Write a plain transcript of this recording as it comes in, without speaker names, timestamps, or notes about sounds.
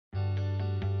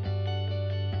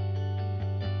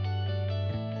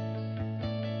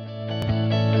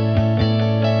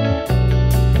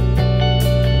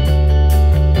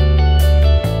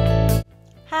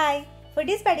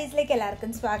പഠിസിലേക്ക്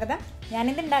എല്ലാവർക്കും സ്വാഗതം.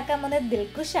 ഞാനിത് ഉണ്ടാക്കാൻ പോകുന്നത്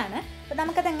ദിൽകുഷ് ആണ്. അപ്പോൾ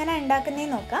നമുക്കത് എങ്ങനെ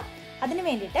ഉണ്ടാക്കുന്നതെന്ന് നോക്കാം. അതിന്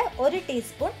വേണ്ടിയിട്ട് 1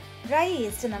 ടീസ്പൂൺ ഡ്രൈ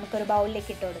ഈസ്റ്റ് നമുക്കൊരു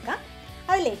ബൗളിലേക്ക് ഇട്ട് കൊടുക്കാം.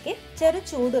 അതിലേക്ക് ചെറു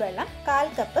ചൂടുവെള്ളം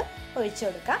 1/4 കപ്പ് ഒഴിച്ചു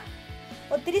കൊടുക്കാം.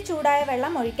 ഒത്തിരി ചൂടായ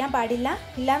വെള്ളം ഒഴിക്കാൻ പാടില്ല,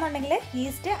 ഇല്ലാന്നുണ്ടെങ്കിൽ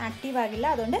ഈസ്റ്റ് ആക്റ്റീവ് ആകില്ല.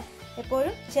 അതുകൊണ്ട്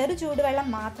എപ്പോഴും ചെറു ചൂടുവെള്ളം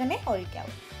മാത്രമേ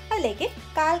ഒഴിക്കാവൂ. അതിലേക്ക്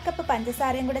 1/4 കപ്പ്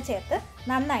പഞ്ചസാരയും കൂടെ ചേർത്ത്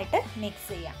നന്നായിട്ട് മിക്സ്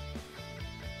ചെയ്യാം.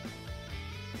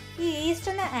 ഈ ഈസ്റ്റ്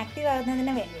ഒന്ന് ആക്റ്റീവ്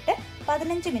ആകുന്നതിന് വേണ്ടിയിട്ട്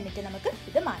 15 മിനിറ്റ് നമുക്ക്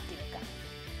ഇത് മാറ്റി വെക്കാം.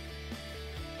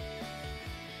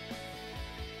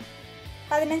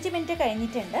 15 മിനിറ്റ്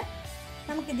കഴിഞ്ഞിട്ടുണ്ട്.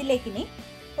 നമുക്കിതിലേക്ക് ഇനി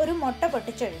ഒരു മുട്ട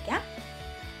പൊട്ടിച്ചൊഴിക്കാം.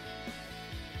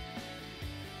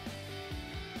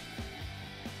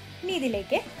 ഇനി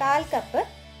ഇതിലേക്ക് 1/4 കപ്പ്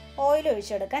ഓയിൽ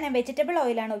ഒഴിച്ചെടുക്കാം. ഞാൻ വെജിറ്റബിൾ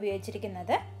ഓയിലാണ്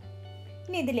ഉപയോഗിച്ചിരിക്കുന്നത്.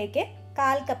 ഇനി ഇതിലേക്ക്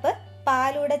 1/4 കപ്പ്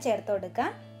പാലൂടെ ചേർത്ത്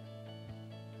കൊടുക്കാം.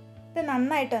 ഇത്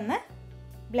നന്നായിട്ടൊന്ന്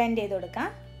ബ്ലെൻഡ് ചെയ്ത് കൊടുക്കാം.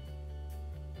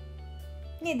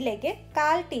 ഇനി ഇതിലേക്ക്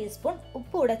 1/4 ടീസ്പൂൺ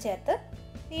ഉപ്പ് കൂടെ ചേർത്ത്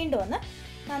വീണ്ടും ഒന്ന്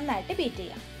നന്നായിട്ട് ബീറ്റ്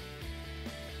ചെയ്യാം.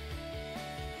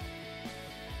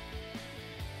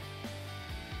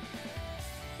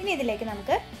 ഇനി ഇതിലേക്ക്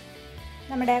നമുക്ക്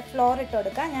നമ്മുടെ ഫ്ലോർ ഇട്ട്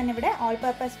കൊടുക്കാം. ഞാനിവിടെ ഓൾ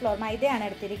പർപ്പസ് ഫ്ലോർ മൈദയാണ്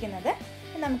എടുത്തിരിക്കുന്നത്.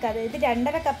 നമുക്കത് ഇത്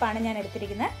 2.5 കപ്പാണ് ഞാൻ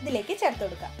എടുത്തിരിക്കുന്നത്. ഇതിലേക്ക് ചേർത്ത്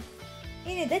കൊടുക്കാം.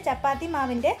 ഇനി ഇത് ചപ്പാത്തി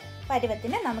മാവിൻ്റെ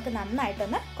പരുവത്തിന് നമുക്ക്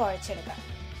നന്നായിട്ടൊന്ന് കുഴച്ചെടുക്കാം.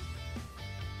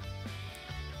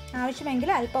 ആവശ്യമെങ്കിൽ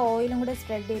അല്പം ഓയിലും കൂടെ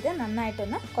സ്പ്രെഡ് ചെയ്ത്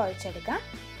നന്നായിട്ടൊന്ന് കുഴച്ചെടുക്കാം.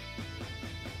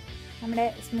 നമ്മുടെ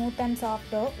smooth and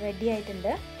soft Dr ready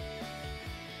ആയിട്ടുണ്ട്.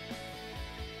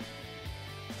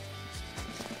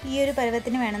 ഈ ഒരു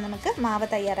പരുവത്തിന് വേണം നമുക്ക് മാവ്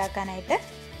തയ്യാറാക്കാനായിട്ട്.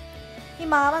 ഈ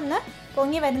മാവൊന്ന്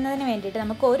പൊങ്ങി വരുന്നതിന് വേണ്ടിയിട്ട്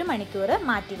നമുക്ക് 1 മണിക്കൂർ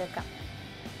മാറ്റി വെക്കാം.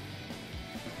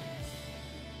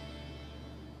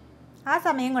 ആ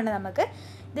സമയം കൊണ്ട് നമുക്ക്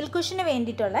ദിൽകുഷിന്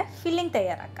വേണ്ടിയിട്ടുള്ള ഫില്ലിംഗ്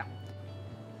തയ്യാറാക്കാം.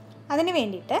 അതിന്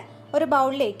വേണ്ടിയിട്ട് ഒരു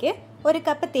ബൗളിലേക്ക് 1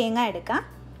 കപ്പ് തേങ്ങ എടുക്കാം.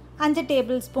 5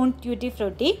 table spoon ട്യൂട്ടി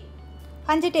Frooti,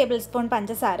 5 table spoon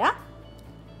പഞ്ചസാര,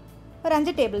 ഒരു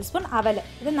 5 ടേബിൾ സ്പൂൺ അവൽ.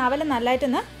 ഇത് അവൽ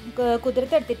നല്ലതായിട്ടൊന്ന്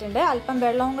കുതിർത്തെടുത്തിട്ടുണ്ട്. അല്പം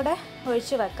വെള്ളവും കൂടെ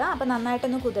ഒഴിച്ച് വെക്കാം. അപ്പോൾ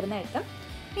നന്നായിട്ടൊന്ന് കുതിർന്ന് കിട്ടും.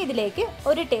 ഇതിലേക്ക്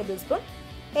 1 ടേബിൾ സ്പൂൺ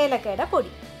ഏലക്കയുടെ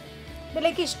പൊടി.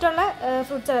 ഇതിലേക്ക് ഇഷ്ടമുള്ള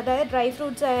ഫ്രൂട്ട്സ്, അതായത് ഡ്രൈ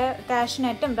ഫ്രൂട്ട്സ് ആയ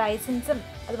കാഷ്നട്ടും റൈസിൻസും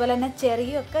അതുപോലെ തന്നെ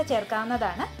ചെറിയും ഒക്കെ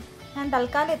ചേർക്കാവുന്നതാണ്. ഞാൻ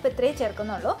തൽക്കാലം ഇപ്പോൾ ഇത്രയും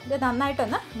ചേർക്കുന്നുള്ളൂ. ഇത്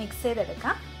നന്നായിട്ടൊന്ന് മിക്സ്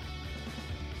ചെയ്തെടുക്കാം.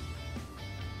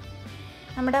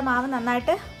 നമ്മുടെ മാവ്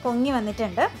നന്നായിട്ട് പൊങ്ങി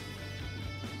വന്നിട്ടുണ്ട്.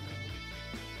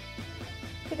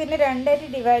 ഇതിന് 2 ആയിട്ട്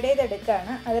ഡിവൈഡ്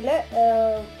ചെയ്തെടുക്കുകയാണ്. അതിൽ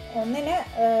ഒന്നിന്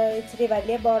ഇച്ചിരി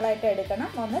വലിയ ബോളായിട്ട് എടുക്കണം,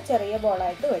 ഒന്ന് ചെറിയ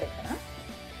ബോളായിട്ടും എടുക്കണം.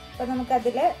 അപ്പോൾ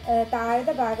നമുക്കതിൽ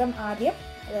താഴത്തെ ഭാഗം ആദ്യം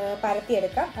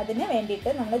പരത്തിയെടുക്കാം. അതിന്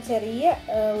വേണ്ടിയിട്ട് നമ്മൾ ചെറിയ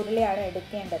ഉരുളയാണ്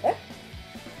എടുക്കേണ്ടത്.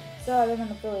 സോ അത്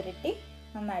നമുക്ക് ഉരുട്ടി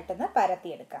നന്നായിട്ടൊന്ന്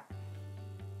പരത്തിയെടുക്കാം.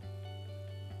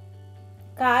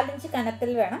 1/4 ഇഞ്ച്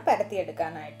കനത്തിൽ വേണം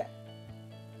പരത്തിയെടുക്കാനായിട്ട്.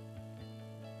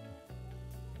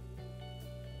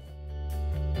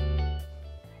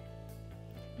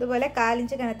 ഇതുപോലെ 1/4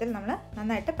 ഇഞ്ച് കനത്തിൽ നമ്മൾ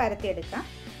നന്നായിട്ട് പരത്തിയെടുക്കാം.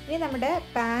 ഇനി നമ്മുടെ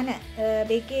പാന്,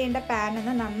 ബേക്ക് ചെയ്യേണ്ട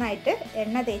പാനൊന്ന് നന്നായിട്ട്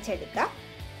എണ്ണ തേച്ചെടുക്കാം.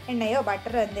 എണ്ണയോ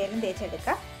ബട്ടറോ എന്തെങ്കിലും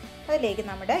തേച്ചെടുക്കാം. അതിലേക്ക്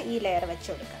നമ്മുടെ ഈ ലെയർ വെച്ച്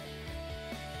കൊടുക്കാം.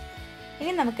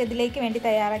 ഇനി നമുക്കിതിലേക്ക് വേണ്ടി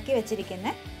തയ്യാറാക്കി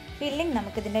വെച്ചിരിക്കുന്ന ഫില്ലിംഗ്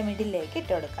നമുക്കിതിൻ്റെ മിഡിലേക്ക്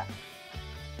ഇട്ട് കൊടുക്കാം.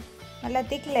 നല്ല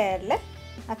തിക്ക് ലെയറിൽ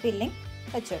ആ ഫില്ലിംഗ്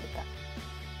വെച്ച് കൊടുക്കാം.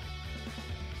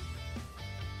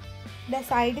 ഇത്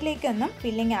സൈഡിലേക്കൊന്നും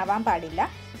ഫില്ലിംഗ് ആവാൻ പാടില്ല.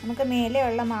 നമുക്ക്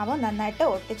മേലെയുള്ള മാവ് നന്നായിട്ട്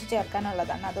ഒട്ടിച്ച്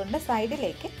ചേർക്കാനുള്ളതാണ്. അതുകൊണ്ട്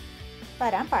സൈഡിലേക്ക്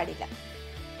വരാൻ പാടില്ല.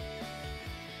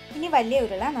 ഇനി വലിയ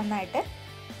ഉരുള നന്നായിട്ട്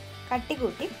കട്ടി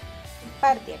കൂട്ടി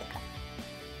പരത്തിയെടുക്കാം.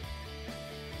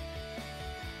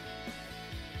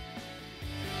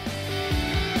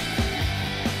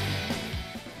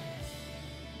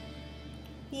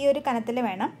 ഈ ഒരു കനത്തിൽ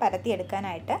വേണം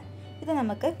പരത്തിയെടുക്കാനായിട്ട്. ഇത്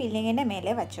നമുക്ക് ഫില്ലിങ്ങിൻ്റെ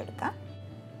മേലെ വച്ചുകൊടുക്കാം.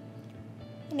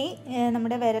 ഇനി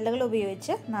നമ്മുടെ വിരലുകൾ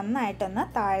ഉപയോഗിച്ച് നന്നായിട്ടൊന്ന്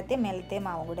താഴത്തെ മേലത്തെ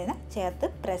മാവും കൂടി ചേർത്ത്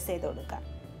പ്രസ് ചെയ്ത് കൊടുക്കാം.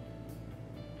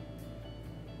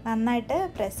 നന്നായിട്ട്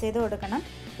പ്രസ് ചെയ്ത് കൊടുക്കണം,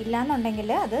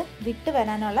 ഇല്ലാന്നുണ്ടെങ്കിൽ അത് വിട്ട്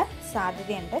വരാനുള്ള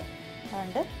സാധ്യതയുണ്ട്.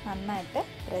 അതുകൊണ്ട് നന്നായിട്ട്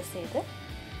പ്രസ് ചെയ്ത്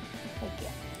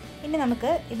വയ്ക്കുക. ഇനി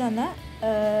നമുക്ക് ഇതൊന്ന്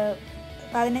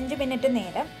 15 മിനിറ്റ്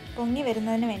നേരം പൊങ്ങി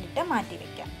വരുന്നതിന് വേണ്ടിയിട്ട് മാറ്റി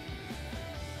വയ്ക്കാം.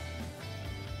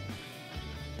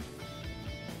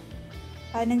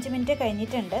 15 മിനിറ്റ്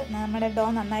കഴിഞ്ഞിട്ടുണ്ട്. നമ്മുടെ ഡോ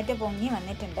നന്നായിട്ട് പൊങ്ങി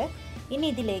വന്നിട്ടുണ്ട്. ഇനി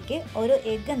ഇതിലേക്ക് ഒരു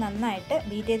എഗ്ഗ് നന്നായിട്ട്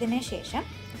ബീറ്റ് ചെയ്തതിന് ശേഷം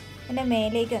ഇതിൻ്റെ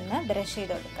മേലേക്കൊന്ന് ബ്രഷ്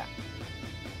ചെയ്ത് കൊടുക്കാം.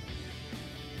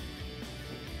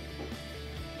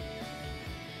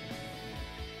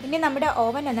 ഇനി നമ്മുടെ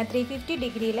ഓവൻ ഒന്ന് 350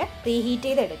 ഡിഗ്രിയിൽ പ്രീഹീറ്റ്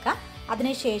ചെയ്തെടുക്കാം.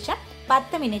 അതിനുശേഷം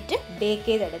 10 മിനിറ്റ് ബേക്ക്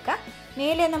ചെയ്തെടുക്കാം.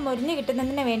 മേലെ ഒന്ന് മുരിഞ്ഞ്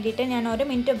കിട്ടുന്നതിന് വേണ്ടിയിട്ട് ഞാൻ 1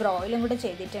 മിനിറ്റ് ബ്രോയിലും കൂടെ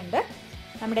ചെയ്തിട്ടുണ്ട്.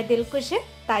 നമ്മുടെ ദിൽകുഷ്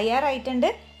തയ്യാറായിട്ടുണ്ട്.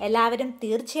 എല്ലാവരും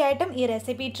തീർച്ചയായിട്ടും ഈ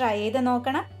റെസിപ്പി ട്രൈ ചെയ്ത്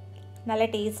നോക്കണം. നല്ല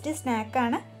ടേസ്റ്റി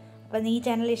സ്നാക്കാണ്. അപ്പോൾ ഈ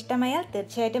ചാനൽ ഇഷ്ടമായാൽ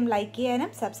തീർച്ചയായിട്ടും ലൈക്ക് ചെയ്യാനും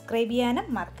സബ്സ്ക്രൈബ് ചെയ്യാനും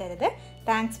മറക്കരുത്.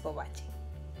 Thanks for watching.